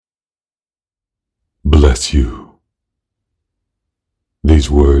bless you. These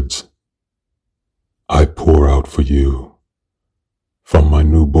words I pour out for you from my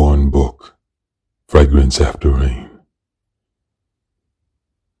newborn book, Fragrance After Rain.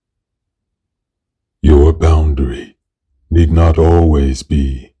 Your boundary need not always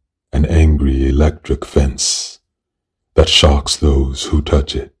be an angry electric fence that shocks those who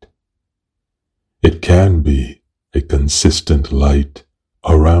touch it. It can be a consistent light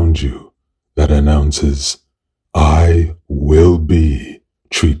around you that announces, I will be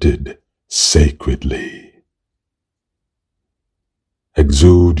treated sacredly.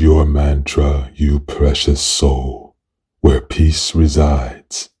 Exude your mantra, you precious soul, where peace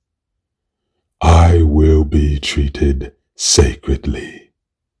resides. I will be treated sacredly.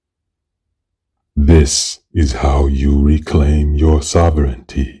 This is how you reclaim your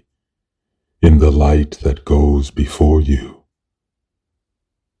sovereignty in the light that goes before you.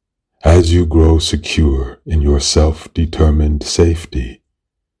 As you grow secure in your self-determined safety,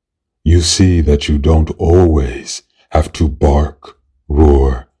 you see that you don't always have to bark,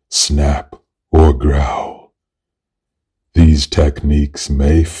 roar, snap, or growl. These techniques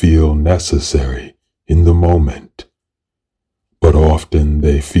may feel necessary in the moment, but often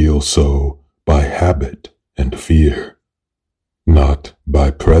they feel so by habit and fear, not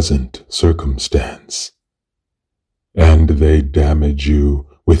by present circumstance. And they damage you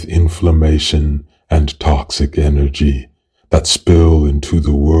with inflammation and toxic energy that spill into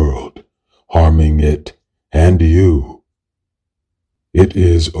the world, harming it and you. It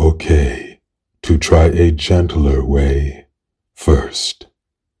is okay to try a gentler way first,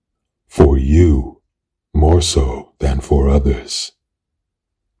 for you more so than for others.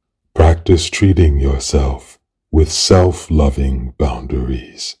 Practice treating yourself with self-loving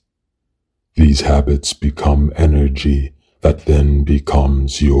boundaries. These habits become energy that then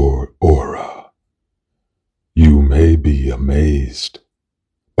becomes your aura. You may be amazed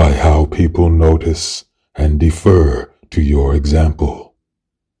by how people notice and defer to your example.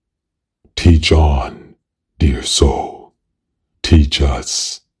 Teach on, dear soul. Teach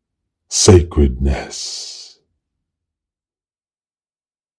us sacredness.